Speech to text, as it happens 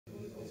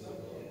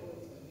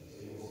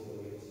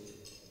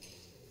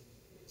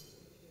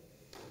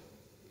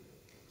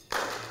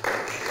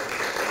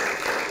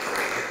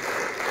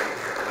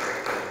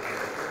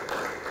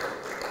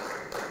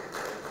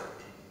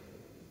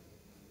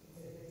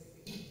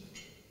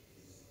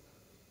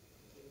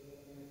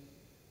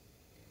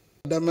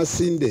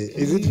Damasinde.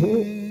 Is it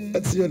who?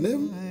 What's your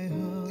name?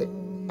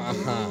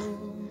 Aha.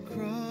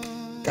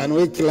 Can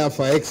we clap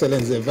for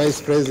Excellence, the Vice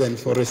President,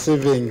 for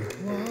receiving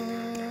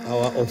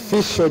our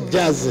official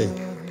jersey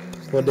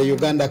for the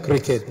Uganda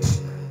cricket?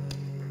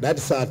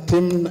 That's our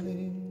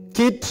team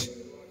kit.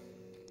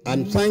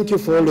 And thank you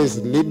for always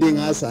leading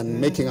us and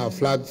making our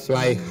flag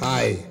fly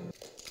high.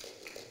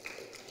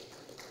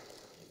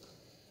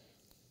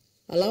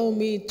 Allow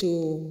me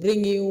to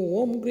bring you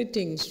warm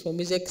greetings from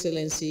His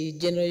Excellency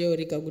General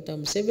Yoweri Kaguta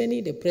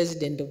Museveni, the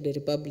President of the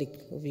Republic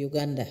of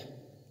Uganda,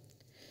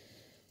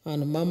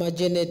 and Mama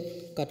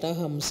Janet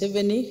Kataha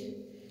Museveni,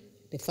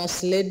 the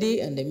First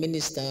Lady and the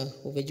Minister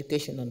of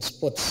Education and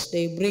Sports.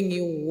 They bring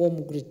you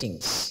warm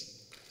greetings.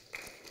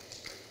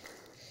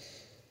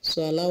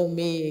 So allow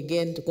me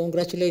again to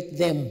congratulate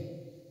them.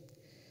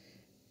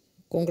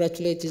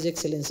 Congratulate His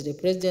Excellency the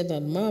President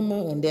and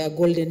Mama on their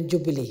golden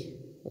jubilee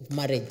of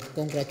marriage.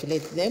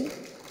 Congratulate them.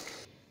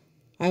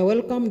 I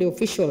welcome the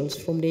officials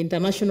from the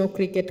International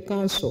Cricket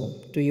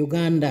Council to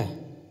Uganda.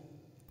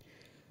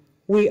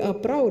 We are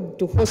proud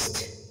to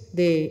host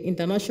the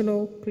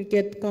International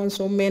Cricket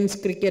Council Men's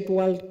Cricket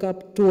World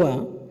Cup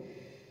Tour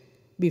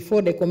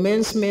before the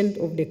commencement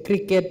of the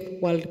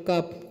Cricket World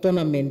Cup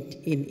tournament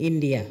in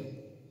India.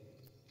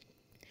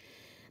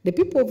 The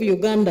people of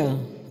Uganda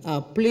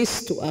are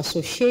pleased to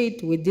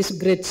associate with this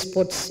great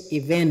sports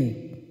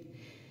event,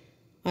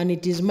 and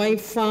it is my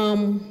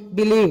firm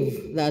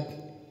belief that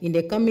in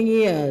the coming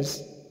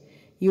years,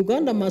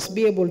 Uganda must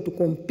be able to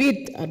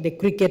compete at the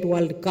Cricket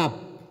World Cup.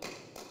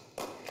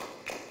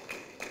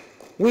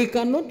 We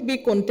cannot be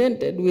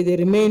contented with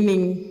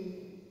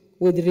remaining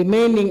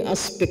as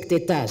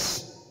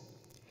spectators.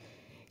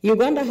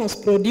 Uganda has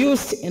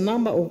produced a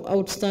number of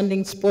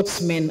outstanding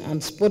sportsmen and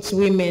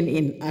sportswomen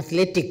in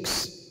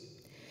athletics,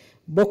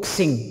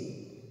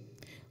 boxing,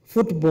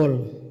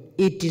 football,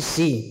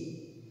 etc.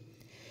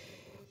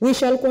 We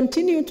shall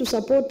continue to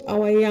support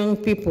our young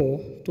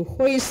people to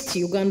hoist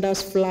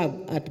Uganda's flag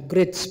at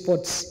great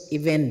sports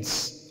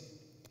events.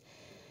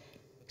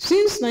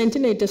 Since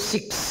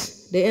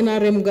 1986, the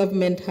NRM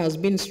government has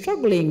been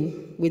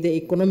struggling with the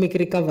economic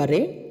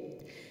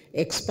recovery,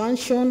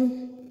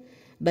 expansion,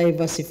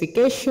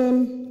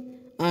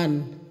 diversification,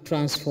 and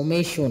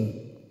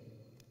transformation.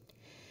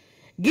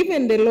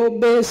 Given the low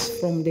base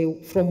from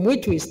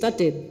which we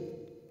started,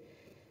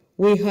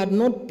 we had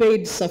not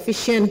paid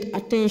sufficient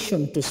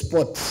attention to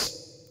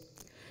sports.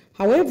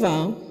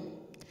 However,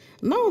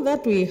 now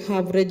that we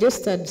have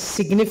registered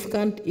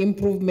significant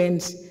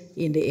improvements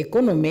in the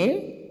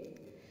economy,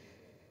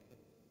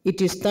 it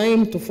is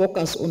time to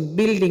focus on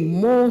building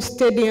more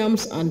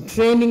stadiums and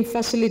training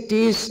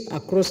facilities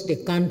across the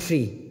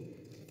country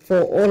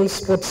for all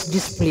sports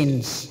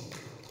disciplines.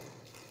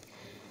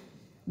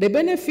 The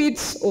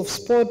benefits of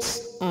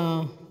sports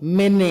are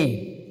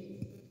many.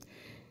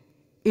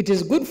 It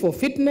is good for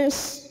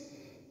fitness.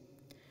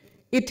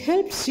 It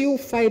helps you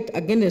fight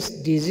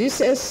against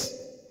diseases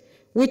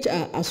which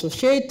are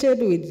associated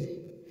with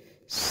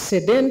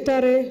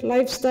sedentary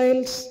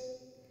lifestyles.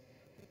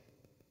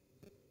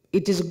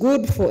 It is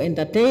good for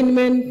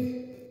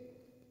entertainment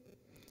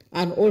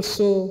and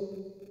also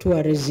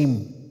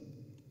tourism.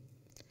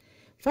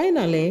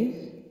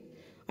 Finally,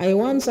 I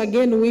once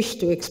again wish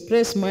to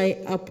express my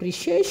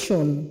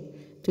appreciation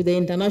to the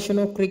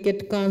International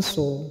Cricket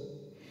Council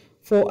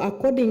for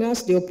according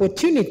us the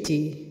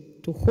opportunity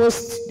to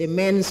host the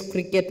Men's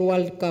Cricket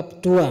World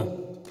Cup Tour.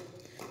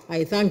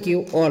 I thank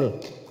you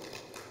all.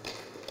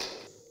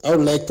 I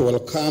would like to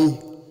welcome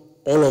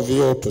all of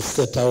you to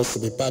State House to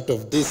be part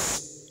of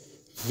this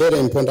very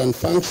important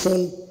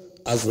function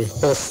as we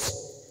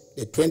host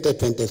the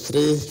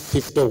 2023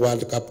 50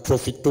 World Cup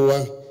Trophy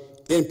Tour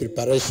in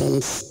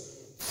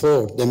preparations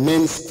for the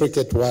Men's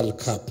Cricket World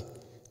Cup,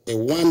 a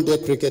one-day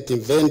cricket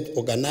event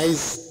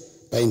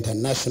organized by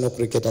International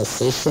Cricket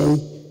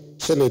Association,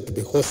 scheduled to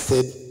be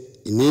hosted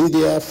in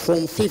India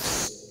from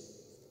 5th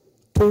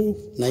to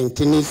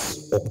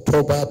 19th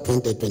October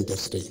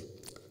 2023.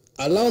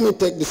 Allow me to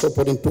take this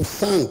opportunity to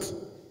thank,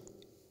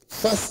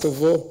 first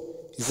of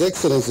all, His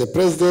Excellency the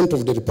President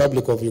of the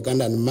Republic of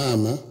Uganda and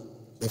Mama,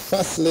 the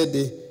First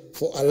Lady,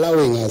 for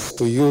allowing us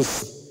to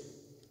use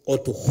or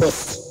to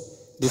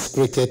host this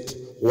Cricket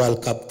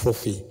World Cup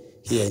trophy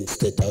here in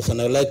State House.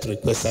 And I would like to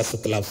request us to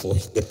clap for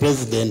the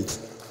President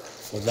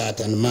for that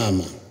and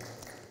Mama.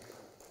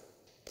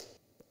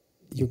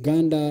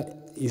 Uganda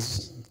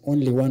is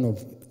only one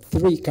of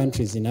 3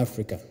 countries in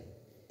Africa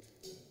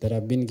that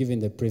have been given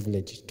the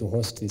privilege to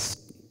host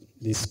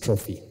this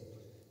trophy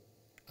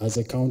as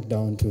a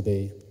countdown to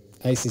the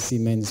ICC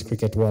Men's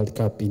Cricket World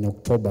Cup in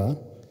October,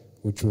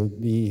 which will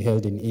be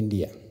held in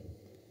India.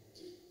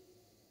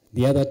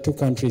 The other 2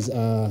 countries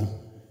are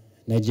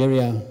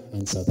Nigeria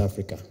and South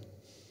Africa.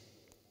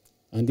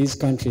 And these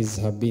countries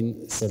have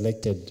been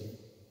selected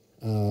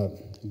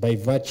by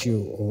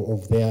virtue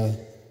of their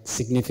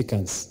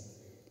significance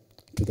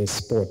to the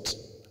sport,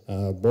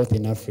 both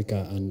in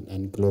Africa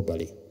and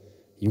globally.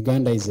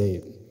 Uganda is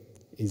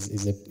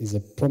a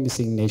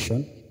promising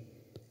nation.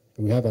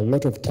 We have a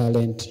lot of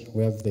talent.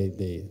 We have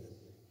the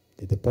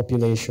the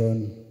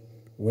population.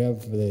 We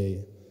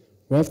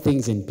have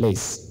things in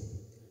place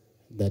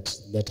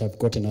that have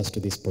gotten us to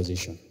this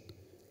position.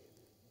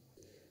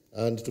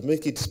 And to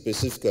make it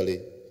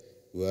specifically,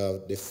 we are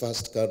the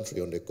first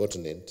country on the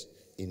continent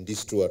in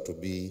this tour to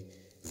be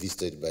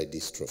visited by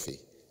this trophy.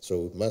 So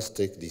we must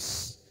take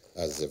this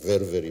as a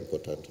very, very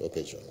important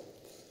occasion.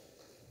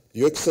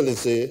 Your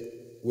Excellency,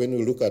 when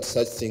we look at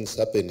such things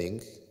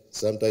happening,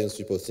 sometimes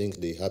people think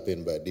they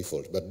happen by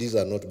default, but these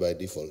are not by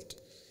default.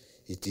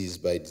 It is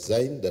by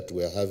design that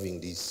we are having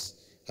this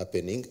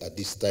happening at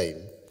this time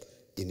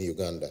in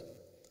Uganda.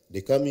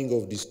 The coming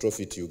of this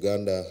trophy to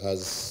Uganda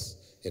has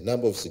a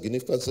number of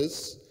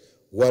significances,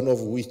 one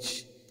of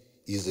which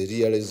is the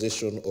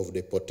realization of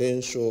the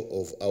potential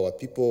of our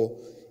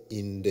people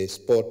in the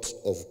sport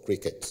of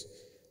cricket.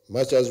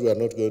 Much as we are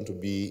not going to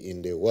be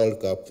in the World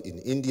Cup in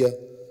India,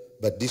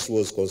 but this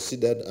was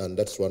considered, and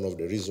that's one of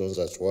the reasons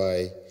that's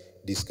why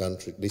this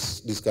country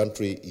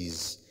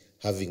is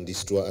having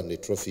this tour and the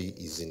trophy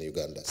is in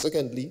Uganda.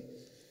 Secondly,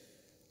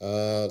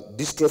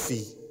 this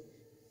trophy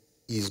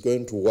is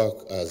going to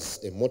work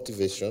as a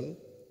motivation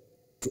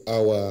to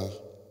our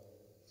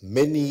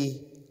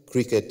many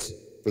cricket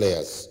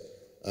players.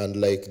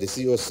 And like the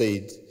CEO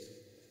said,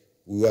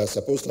 we were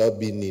supposed to have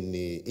been in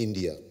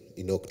India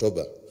in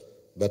October,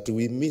 but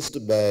we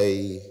missed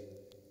by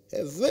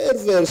a very,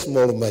 very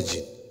small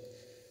margin.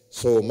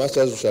 So much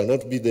as we shall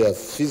not be there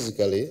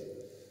physically,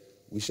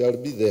 we shall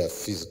be there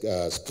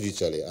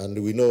spiritually.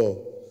 And we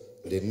know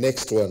the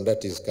next one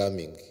that is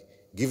coming,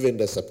 given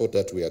the support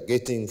that we are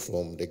getting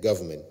from the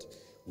government,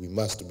 we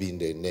must be in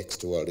the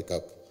next World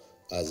Cup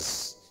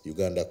as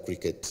Uganda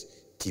cricket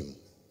team.